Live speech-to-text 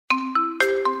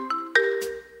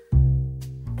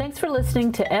for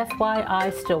listening to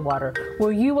FYI Stillwater,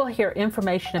 where you will hear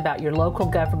information about your local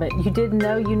government you didn't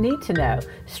know you need to know,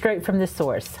 straight from the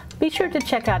source. Be sure to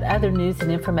check out other news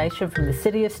and information from the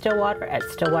City of Stillwater at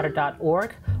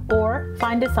stillwater.org or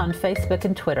find us on Facebook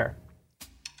and Twitter.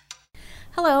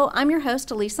 Hello, I'm your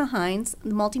host, Elisa Hines,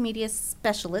 the multimedia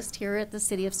specialist here at the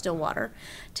City of Stillwater.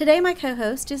 Today, my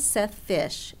co-host is Seth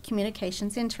Fish,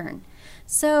 communications intern.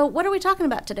 So, what are we talking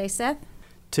about today, Seth?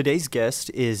 Today's guest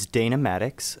is Dana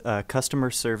Maddox,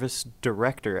 customer service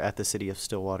director at the City of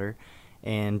Stillwater.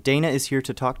 And Dana is here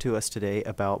to talk to us today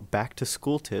about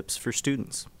back-to-school tips for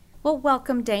students. Well,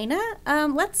 welcome, Dana.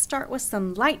 Let's start with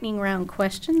some lightning round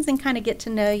questions and kind of get to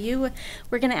know you.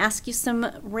 We're going to ask you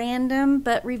some random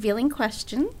but revealing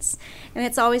questions, and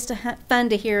it's always fun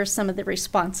to hear some of the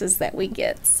responses that we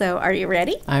get. So are you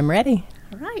ready? I'm ready.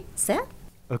 All right, Seth?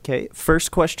 Okay,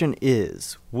 first question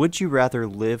is, would you rather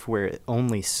live where it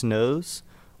only snows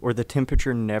or the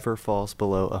temperature never falls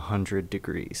below 100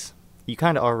 degrees? You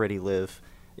kind of already live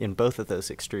in both of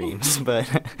those extremes,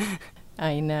 but...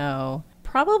 I know.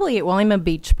 Probably, well, I'm a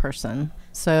beach person,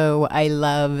 so I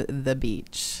love the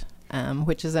beach,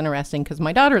 which is interesting because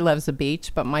my daughter loves the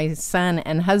beach, but my son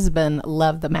and husband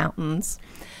love the mountains.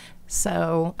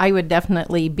 So I would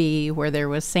definitely be where there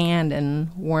was sand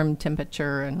and warm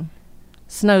temperature, and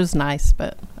snow's nice,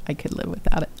 but I could live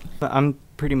without it. I'm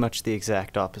pretty much the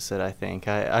exact opposite, I think.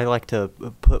 I like to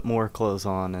put more clothes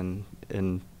on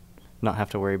and not have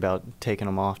to worry about taking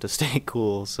them off to stay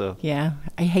cool. So Yeah,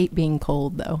 I hate being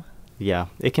cold, though. Yeah,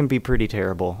 it can be pretty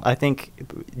terrible. I think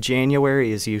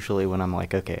January is usually when I'm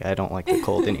like, okay, I don't like the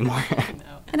cold anymore.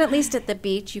 And at least at the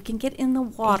beach, you can get in the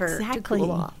water to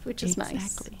cool off, which is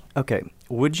nice. Okay,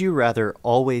 would you rather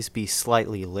always be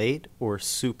slightly late or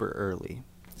super early?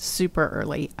 Super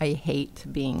early. I hate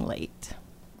being late.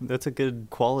 That's a good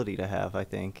quality to have, I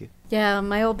think. Yeah,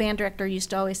 my old band director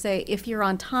used to always say, if you're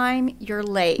on time, you're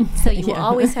late. So you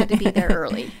always had to be there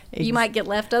early. You might get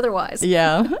left otherwise.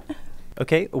 Yeah.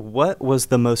 Okay, what was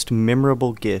the most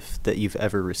memorable gift that you've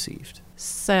ever received?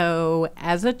 So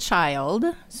as a child,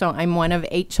 so I'm one of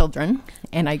 8 children,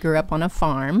 and I grew up on a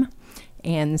farm,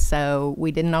 and so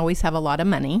we didn't always have a lot of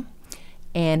money.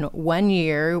 And one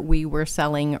year we were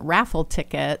selling raffle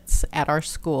tickets at our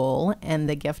school, and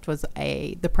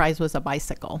the prize was a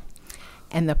bicycle.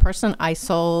 And the person I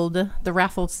sold the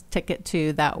raffle ticket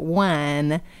to that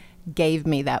won gave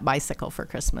me that bicycle for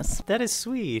Christmas. That is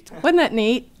sweet. Wasn't that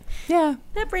neat? Yeah.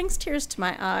 That brings tears to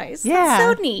my eyes. Yeah.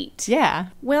 That's so neat. Yeah.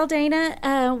 Well,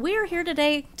 Dana, we are here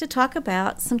today to talk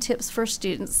about some tips for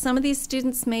students. Some of these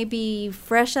students may be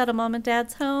fresh out of mom and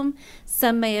dad's home.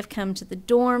 Some may have come to the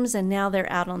dorms and now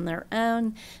they're out on their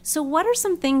own. So what are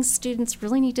some things students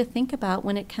really need to think about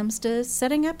when it comes to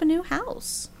setting up a new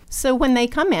house? So when they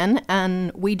come in,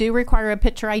 and we do require a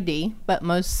picture ID, but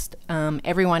most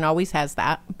everyone always has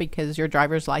that because your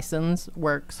driver's license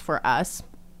works for us.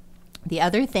 The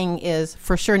other thing is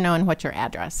for sure knowing what your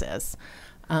address is.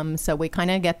 So we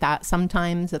kind of get that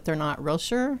sometimes that they're not real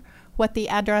sure what the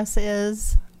address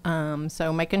is.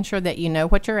 So making sure that you know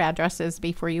what your address is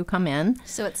before you come in.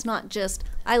 So it's not just,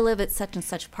 I live at such and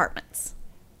such apartments.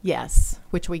 Yes,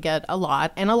 which we get a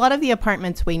lot. And a lot of the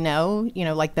apartments we know,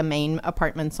 like the main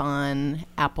apartments on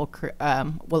Apple Creek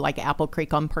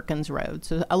on Perkins Road.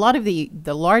 So a lot of the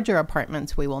larger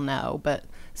apartments we will know, but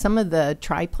some of the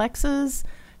triplexes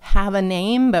have a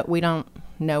name, but we don't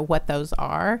know what those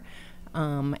are.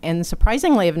 And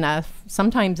surprisingly enough,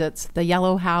 sometimes it's the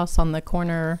yellow house on the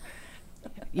corner,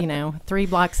 3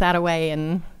 blocks out away.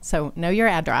 And so know your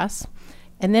address.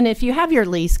 And then if you have your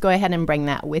lease, go ahead and bring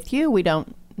that with you. We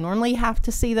don't normally have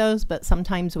to see those, but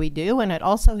sometimes we do. And it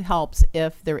also helps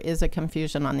if there is a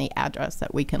confusion on the address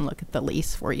that we can look at the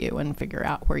lease for you and figure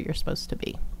out where you're supposed to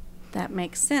be. That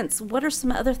makes sense. What are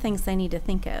some other things they need to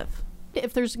think of?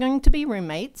 If there's going to be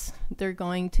roommates, they're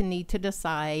going to need to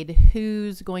decide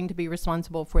who's going to be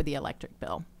responsible for the electric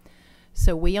bill.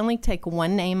 So we only take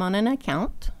one name on an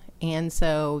account, and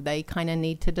so they kind of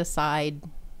need to decide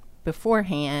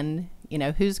beforehand,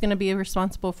 who's going to be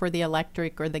responsible for the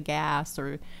electric or the gas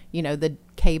or, the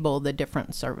cable, the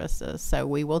different services. So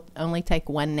we will only take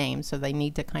one name, so they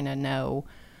need to kind of know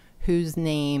whose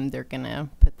name they're going to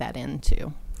put that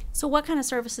into. So what kind of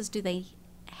services do they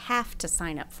have to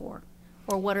sign up for?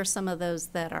 Or what are some of those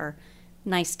that are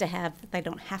nice to have that they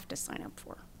don't have to sign up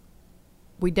for?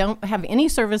 We don't have any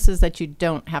services that you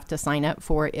don't have to sign up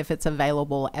for if it's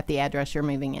available at the address you're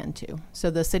moving into.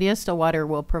 So the City of Stillwater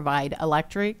will provide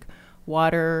electric,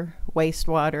 water,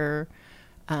 wastewater,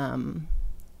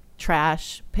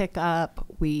 trash pickup.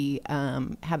 We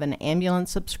have an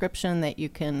ambulance subscription that you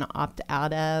can opt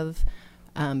out of,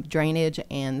 drainage,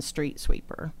 and street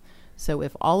sweeper. So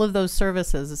if all of those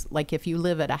services, like if you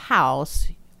live at a house,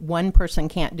 one person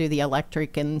can't do the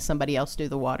electric and somebody else do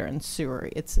the water and sewer.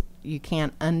 You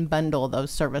can't unbundle those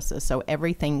services, so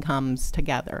everything comes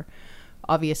together.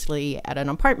 Obviously, at an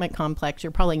apartment complex,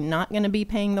 you're probably not going to be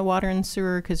paying the water and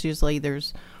sewer because usually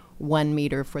there's 1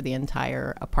 meter for the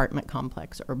entire apartment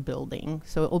complex or building.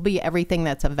 So it will be everything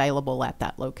that's available at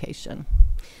that location.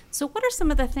 So what are some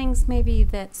of the things maybe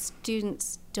that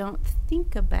students don't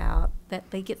think about that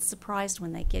they get surprised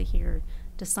when they get here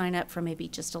to sign up for maybe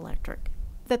just electric?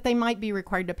 That they might be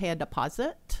required to pay a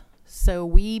deposit. So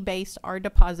we base our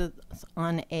deposits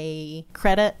on a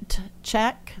credit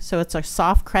check. So it's a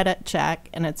soft credit check,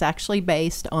 and it's actually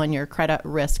based on your credit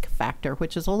risk factor,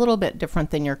 which is a little bit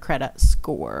different than your credit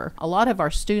score. A lot of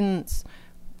our students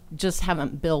just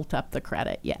haven't built up the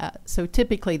credit yet. So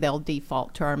typically they'll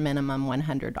default to our minimum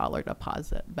 $100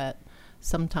 deposit. But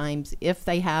sometimes if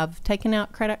they have taken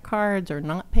out credit cards or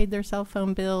not paid their cell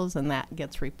phone bills and that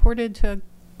gets reported to a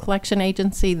collection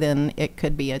agency, then it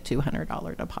could be a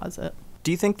 $200 deposit.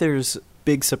 Do you think there's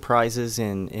big surprises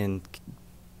in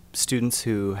students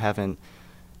who haven't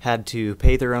had to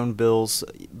pay their own bills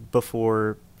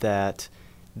before, that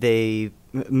they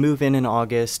move in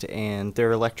August and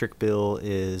their electric bill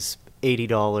is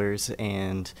 $80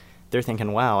 and they're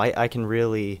thinking, wow, I can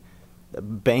really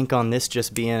bank on this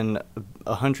just being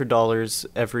 $100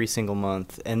 every single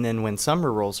month. And then when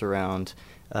summer rolls around,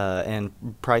 and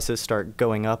prices start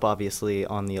going up, obviously,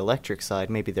 on the electric side,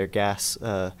 maybe their gas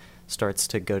starts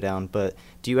to go down. But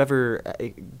do you ever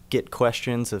get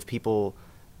questions of people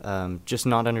just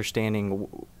not understanding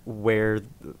where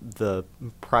the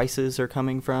prices are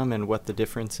coming from and what the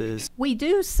difference is? We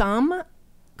do some.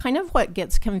 Kind of what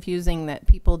gets confusing that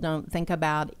people don't think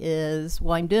about is,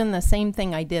 well, I'm doing the same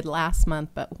thing I did last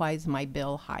month, but why is my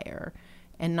bill higher?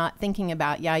 And not thinking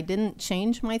about, I didn't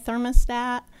change my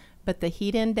thermostat, but the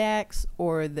heat index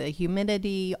or the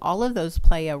humidity, all of those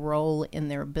play a role in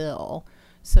their bill.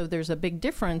 So there's a big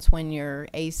difference when your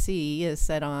AC is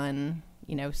set on,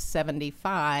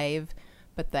 75,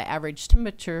 but the average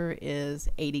temperature is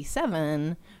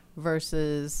 87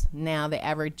 versus now the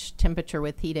average temperature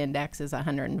with heat index is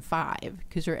 105,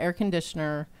 because your air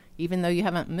conditioner, even though you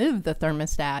haven't moved the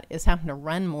thermostat, is having to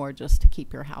run more just to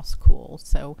keep your house cool.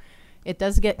 So it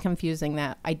does get confusing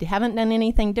that I haven't done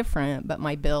anything different, but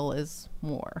my bill is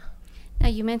more. Now,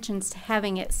 you mentioned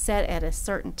having it set at a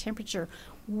certain temperature.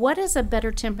 What is a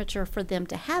better temperature for them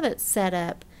to have it set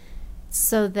up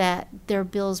so that their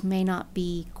bills may not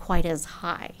be quite as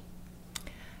high?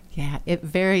 Yeah, it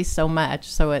varies so much.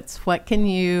 So it's what can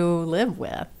you live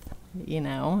with,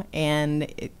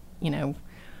 and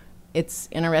it's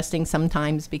interesting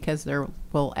sometimes because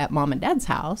at mom and dad's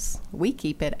house, we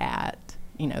keep it at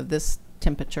this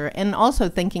temperature. And also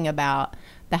thinking about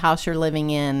the house you're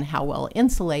living in, how well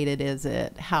insulated is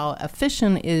it? How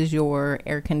efficient is your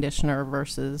air conditioner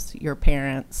versus your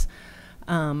parents'?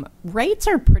 Rates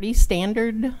are pretty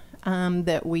standard,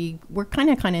 that we're kind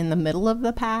of in the middle of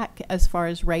the pack as far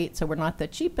as rates. So we're not the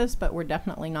cheapest, but we're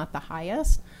definitely not the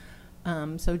highest.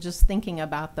 So just thinking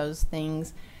about those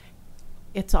things,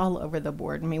 it's all over the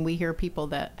board. I mean, we hear people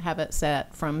that have it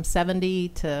set from 70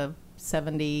 to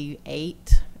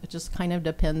 78. It just kind of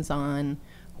depends on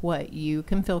what you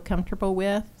can feel comfortable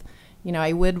with.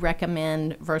 I would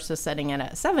recommend, versus setting it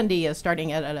at 70, is starting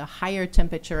it at a higher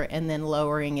temperature and then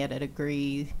lowering it a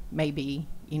degree, maybe,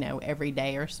 every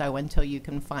day or so until you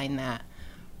can find that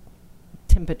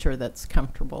temperature that's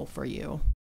comfortable for you.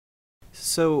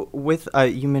 So with,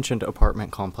 you mentioned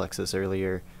apartment complexes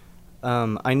earlier.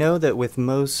 I know that with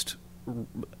most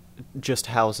just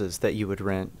houses that you would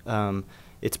rent,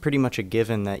 it's pretty much a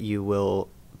given that you will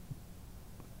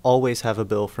always have a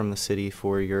bill from the city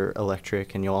for your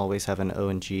electric, and you'll always have an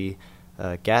O&G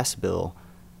gas bill.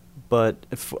 But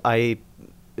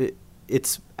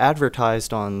it's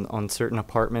advertised on certain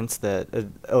apartments that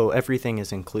everything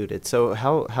is included. So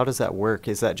how does that work?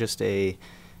 Is that just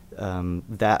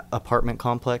that apartment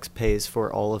complex pays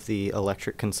for all of the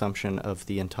electric consumption of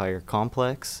the entire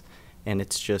complex, and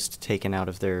it's just taken out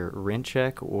of their rent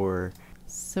check, or?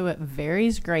 So it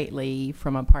varies greatly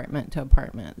from apartment to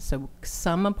apartment. So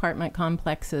some apartment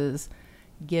complexes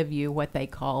give you what they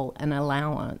call an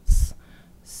allowance.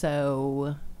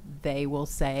 So they will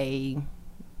say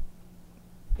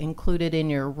included in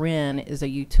your rent is a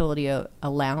utility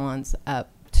allowance up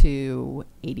to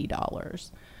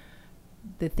 $80.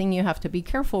 The thing you have to be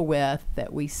careful with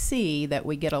that we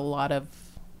get a lot of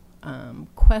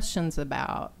questions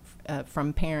about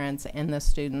from parents and the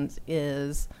students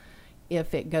is,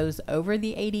 if it goes over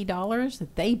the $80,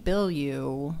 they bill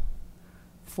you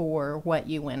for what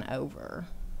you went over.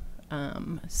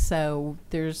 So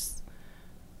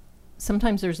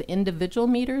sometimes there's individual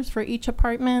meters for each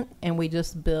apartment, and we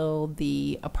just bill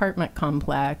the apartment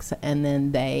complex, and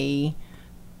then they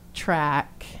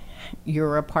track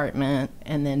your apartment,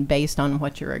 and then based on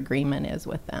what your agreement is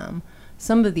with them.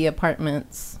 Some of the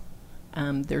apartments,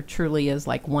 there truly is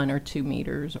like 1 or 2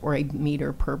 meters or a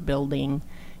meter per building,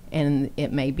 and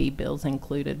it may be bills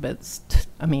included, but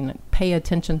pay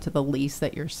attention to the lease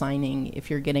that you're signing if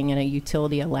you're getting in a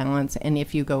utility allowance, and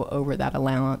if you go over that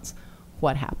allowance,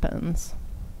 what happens.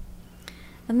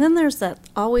 And then there's that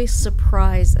always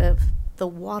surprise of the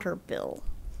water bill.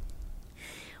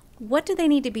 What do they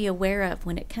need to be aware of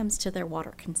when it comes to their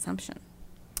water consumption?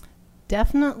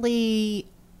 Definitely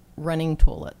running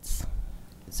toilets.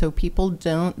 So people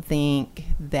don't think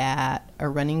that a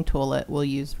running toilet will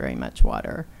use very much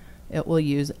water. It will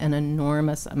use an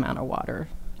enormous amount of water.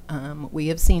 We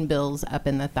have seen bills up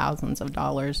in the thousands of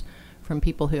dollars from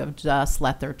people who have just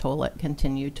let their toilet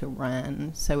continue to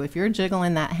run. So if you're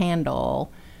jiggling that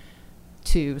handle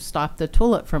to stop the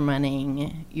toilet from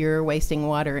running, you're wasting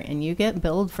water, and you get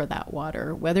billed for that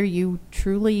water. Whether you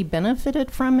truly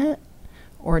benefited from it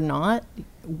or not,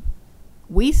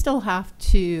 we still have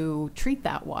to treat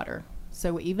that water.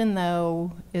 So even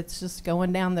though it's just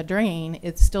going down the drain,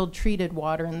 it's still treated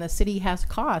water, and the city has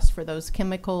costs for those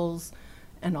chemicals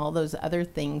and all those other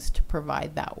things to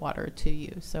provide that water to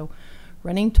you. So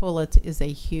running toilets is a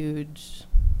huge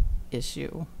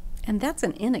issue. And that's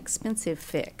an inexpensive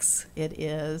fix. It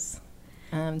is.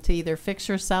 To either fix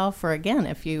yourself, or again,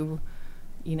 if you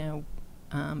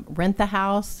rent the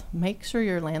house, make sure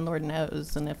your landlord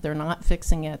knows. And if they're not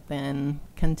fixing it, then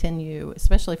continue,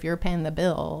 especially if you're paying the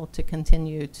bill, to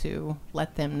continue to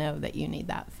let them know that you need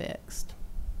that fixed.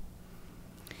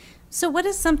 So what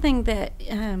is something that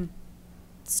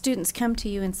students come to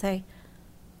you and say,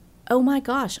 oh my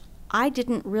gosh, I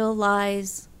didn't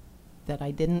realize that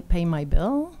I didn't pay my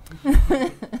bill?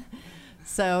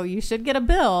 So you should get a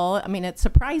bill. I mean, it's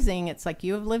surprising. It's like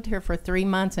you have lived here for 3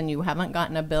 months and you haven't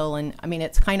gotten a bill. And I mean,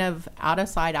 it's kind of out of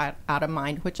sight, out of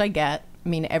mind, which I get. I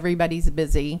mean, everybody's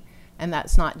busy, and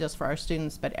that's not just for our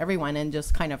students, but everyone, and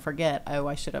just kind of forget, oh,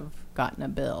 I should have gotten a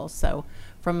bill. So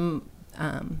from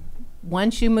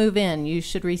once you move in, you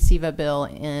should receive a bill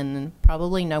in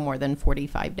probably no more than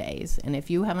 45 days. And if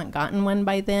you haven't gotten one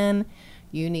by then,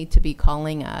 you need to be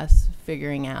calling us,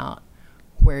 figuring out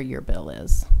where your bill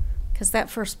is. Because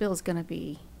that first bill is going to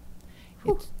be...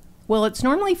 It's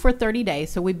normally for 30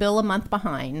 days, so we bill a month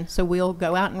behind. So we'll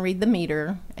go out and read the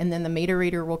meter, and then the meter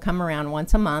reader will come around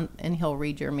once a month, and he'll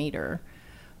read your meter.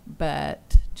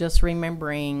 But just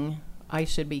remembering, I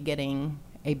should be getting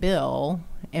a bill,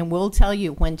 and we'll tell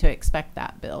you when to expect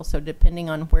that bill. So depending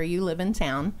on where you live in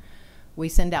town, we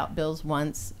send out bills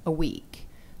once a week.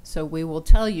 So we will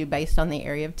tell you, based on the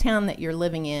area of town that you're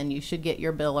living in, you should get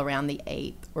your bill around the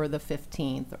 8th or the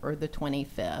 15th or the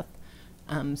 25th,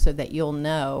 so that you'll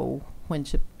know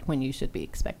when you should be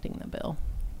expecting the bill.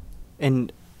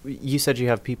 And you said you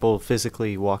have people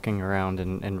physically walking around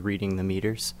and reading the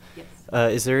meters.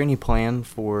 Yes. Is there any plan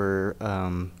for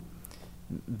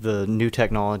the new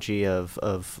technology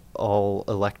of all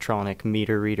electronic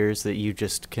meter readers that you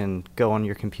just can go on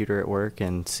your computer at work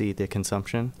and see the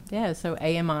consumption? Yeah, so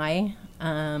AMI,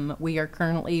 we are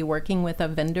currently working with a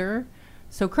vendor.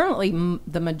 So currently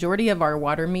the majority of our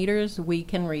water meters we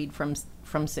can read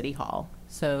from City Hall.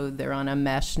 So they're on a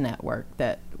mesh network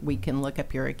that we can look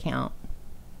up your account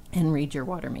and read your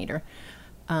water meter.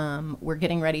 We're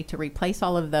getting ready to replace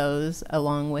all of those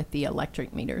along with the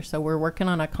electric meter. So we're working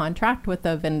on a contract with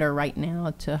a vendor right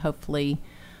now to hopefully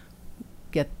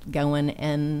get going,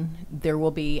 and there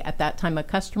will be at that time a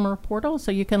customer portal,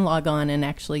 so you can log on and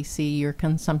actually see your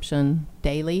consumption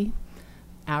daily,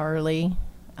 hourly,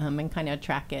 and kind of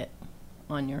track it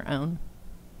on your own.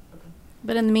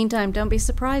 But in the meantime, don't be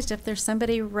surprised if there's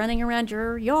somebody running around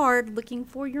your yard looking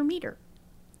for your meter.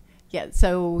 Yeah,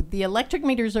 so the electric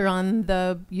meters are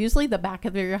on usually the back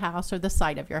of your house or the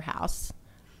side of your house.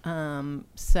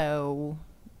 So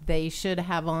they should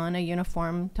have on a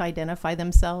uniform to identify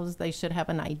themselves. They should have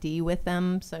an ID with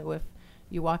them. So if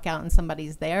you walk out and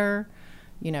somebody's there,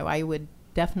 I would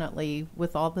definitely,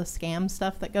 with all the scam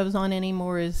stuff that goes on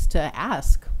anymore, is to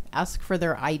ask for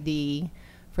their ID,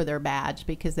 for their badge,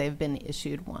 because they've been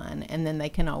issued one, and then they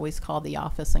can always call the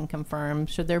office and confirm,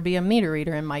 should there be a meter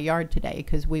reader in my yard today,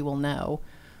 because we will know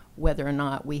whether or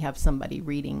not we have somebody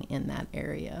reading in that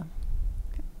area.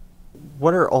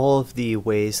 What are all of the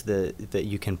ways that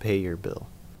you can pay your bill?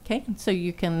 'Kay, so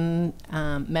you can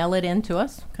mail it in to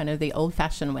us, kind of the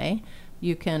old-fashioned way.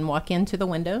 You can walk into the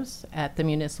windows at the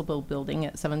municipal building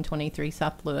at 723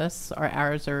 South Lewis. Our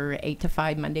hours are 8 to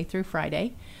 5, Monday through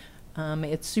Friday.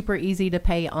 It's super easy to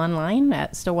pay online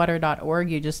at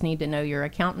stillwater.org. You just need to know your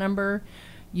account number.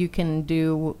 You can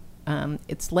do,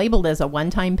 it's labeled as a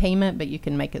one-time payment, but you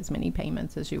can make as many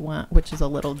payments as you want, which is a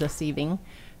little deceiving.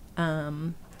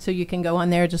 So you can go on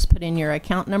there, just put in your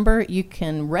account number. You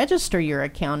can register your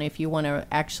account if you want to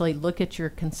actually look at your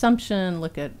consumption,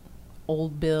 look at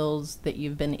old bills that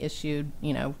you've been issued,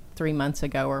 3 months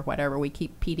ago or whatever. We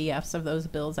keep PDFs of those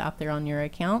bills out there on your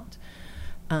account.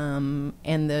 And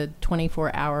the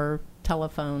 24-hour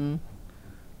telephone,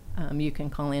 you can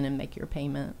call in and make your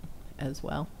payment as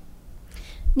well.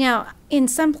 Now, in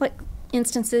some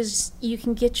instances, you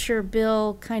can get your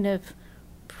bill kind of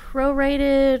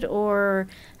prorated, or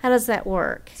how does that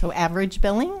work? So average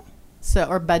billing,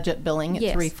 or budget billing, it's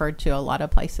Yes. referred to a lot of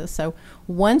places. So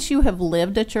once you have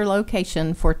lived at your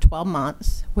location for 12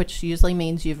 months, which usually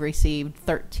means you've received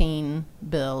 13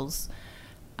 bills,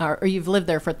 or you've lived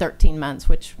there for 13 months,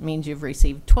 which means you've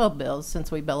received 12 bills since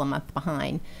we bill a month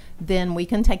behind, then we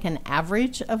can take an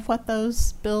average of what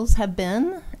those bills have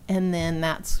been, and then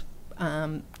that's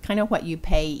kind of what you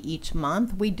pay each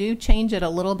month. We do change it a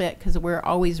little bit because we're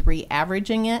always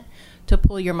re-averaging it to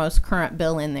pull your most current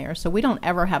bill in there. So we don't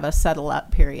ever have a settle up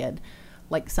period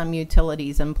like some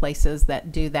utilities and places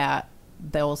that do that.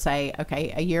 They'll say,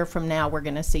 okay, a year from now, we're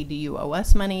going to see, do you owe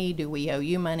us money? Do we owe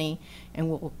you money? And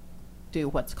we'll do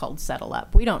what's called settle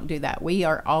up. We don't do that. We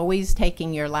are always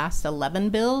taking your last 11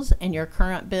 bills and your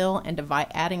current bill and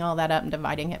adding all that up and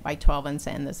dividing it by 12 and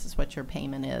saying this is what your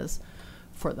payment is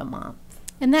for the month.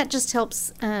 And that just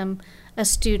helps a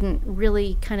student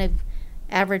really kind of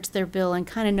average their bill and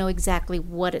kind of know exactly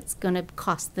what it's going to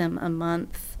cost them a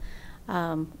month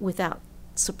without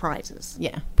surprises.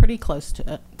 Yeah, pretty close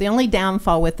to it. The only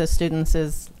downfall with the students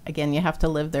is, again, you have to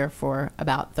live there for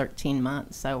about 13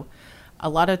 months. So a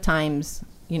lot of times,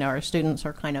 our students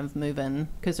are kind of moving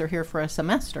because they're here for a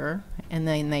semester, and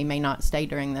then they may not stay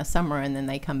during the summer, and then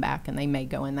they come back and they may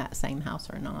go in that same house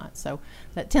or not. So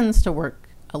that tends to work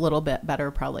a little bit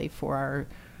better probably for our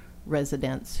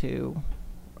residents who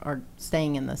are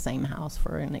staying in the same house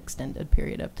for an extended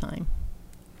period of time.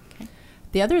 Okay.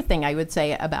 The other thing I would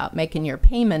say about making your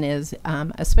payment is,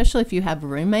 especially if you have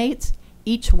roommates,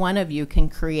 each one of you can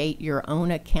create your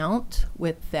own account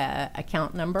with the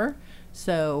account number.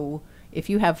 So if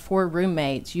you have 4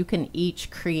 roommates, you can each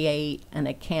create an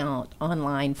account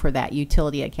online for that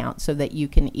utility account so that you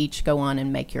can each go on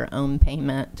and make your own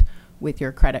payment with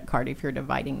your credit card if you're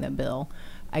dividing the bill.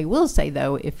 I will say,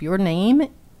 though, if your name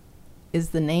is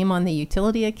the name on the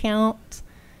utility account,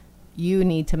 you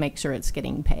need to make sure it's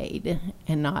getting paid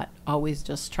and not always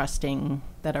just trusting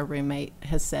that a roommate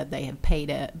has said they have paid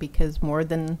it, because more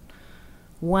than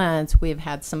once we've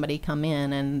had somebody come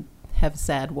in and have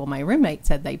said, well, my roommate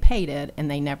said they paid it, and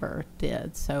they never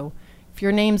did. So if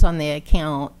your name's on the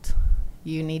account,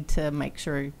 you need to make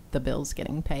sure the bill's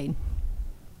getting paid.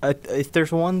 If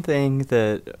there's one thing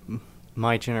that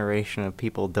my generation of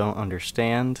people don't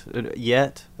understand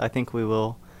yet, I think we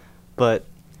will, but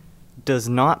does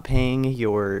not paying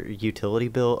your utility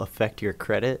bill affect your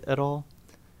credit at all?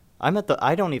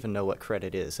 I don't even know what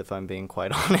credit is, if I'm being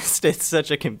quite honest. It's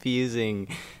such a confusing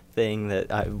thing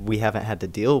that we haven't had to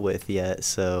deal with yet.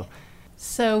 So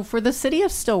for the city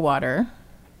of Stillwater,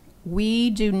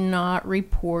 we do not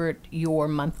report your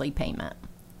monthly payment.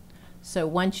 So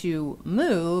once you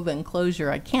move and close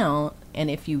your account, and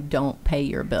if you don't pay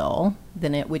your bill,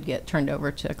 then it would get turned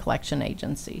over to a collection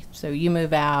agency. So you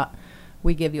move out,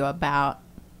 we give you about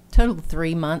total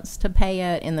 3 months to pay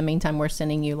it. In the meantime, we're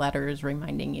sending you letters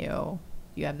reminding you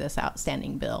you have this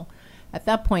outstanding bill. At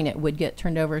that point, it would get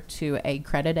turned over to a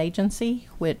credit agency,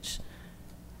 which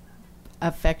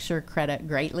affects your credit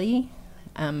greatly.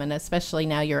 And especially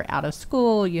now you're out of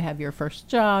school, you have your first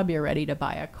job, you're ready to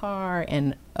buy a car,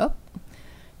 and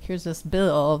here's this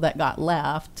bill that got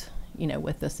left,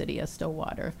 with the city of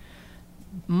Stillwater.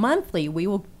 Monthly, we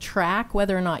will track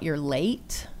whether or not you're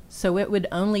late. So it would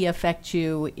only affect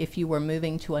you if you were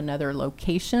moving to another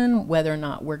location, whether or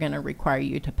not we're going to require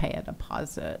you to pay a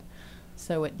deposit.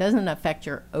 So it doesn't affect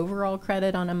your overall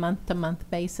credit on a month-to-month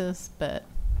basis, but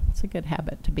it's a good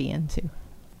habit to be into.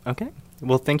 Okay.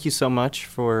 Well, thank you so much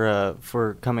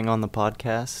for coming on the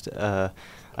podcast.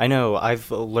 I know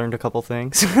I've learned a couple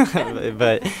things,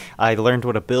 but I learned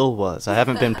what a bill was. I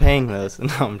haven't been paying those.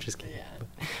 No, I'm just kidding.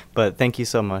 But thank you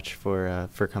so much for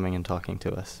coming and talking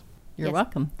to us. You're Yes.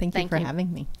 welcome. Thank you for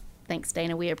having me. Thanks,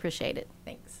 Dana. We appreciate it.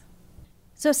 Thanks.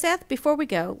 So, Seth, before we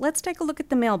go, let's take a look at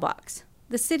the mailbox.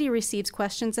 The city receives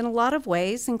questions in a lot of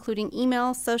ways, including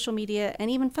email, social media, and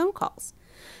even phone calls.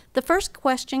 The first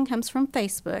question comes from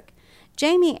Facebook.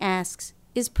 Jamie asks,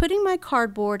 is putting my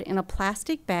cardboard in a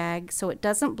plastic bag so it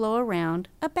doesn't blow around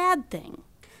a bad thing?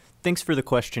 Thanks for the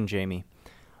question, Jamie.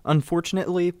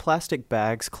 Unfortunately, plastic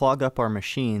bags clog up our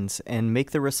machines and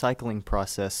make the recycling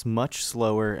process much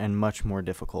slower and much more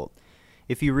difficult.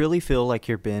 If you really feel like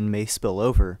your bin may spill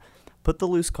over, put the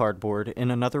loose cardboard in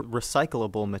another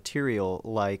recyclable material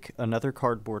like another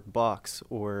cardboard box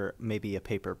or maybe a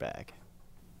paper bag.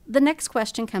 The next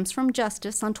question comes from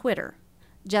Justice on Twitter.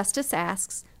 Justice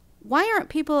asks, why aren't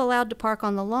people allowed to park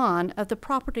on the lawn of the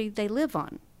property they live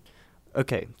on?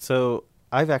 Okay, so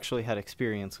I've actually had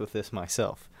experience with this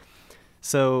myself.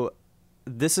 So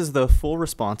this is the full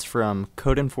response from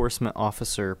Code Enforcement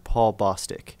Officer Paul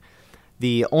Bostic.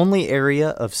 The only area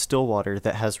of Stillwater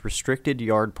that has restricted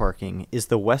yard parking is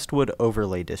the Westwood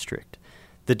Overlay District.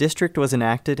 The district was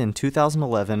enacted in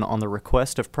 2011 on the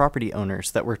request of property owners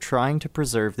that were trying to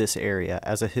preserve this area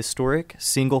as a historic,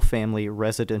 single-family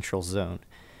residential zone.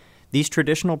 These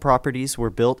traditional properties were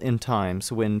built in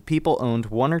times when people owned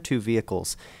 1 or 2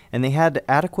 vehicles, and they had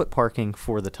adequate parking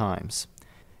for the times.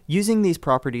 Using these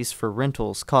properties for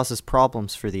rentals causes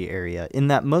problems for the area in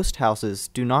that most houses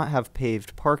do not have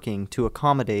paved parking to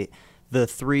accommodate the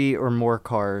 3 or more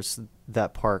cars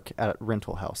that park at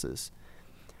rental houses.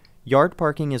 Yard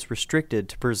parking is restricted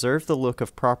to preserve the look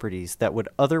of properties that would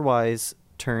otherwise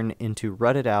turn into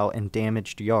rutted out and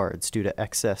damaged yards due to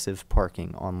excessive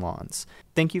parking on lawns.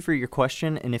 Thank you for your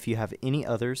question, and if you have any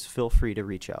others, feel free to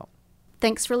reach out.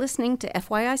 Thanks for listening to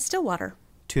FYI Stillwater.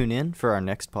 Tune in for our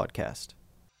next podcast.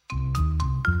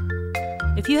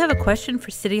 If you have a question for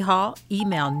City Hall,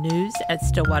 email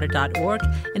news@stillwater.org,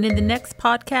 and in the next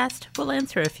podcast, we'll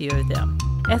answer a few of them.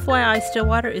 FYI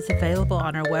Stillwater is available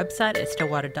on our website at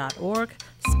stillwater.org,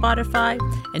 Spotify,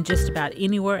 and just about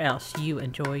anywhere else you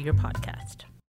enjoy your podcast.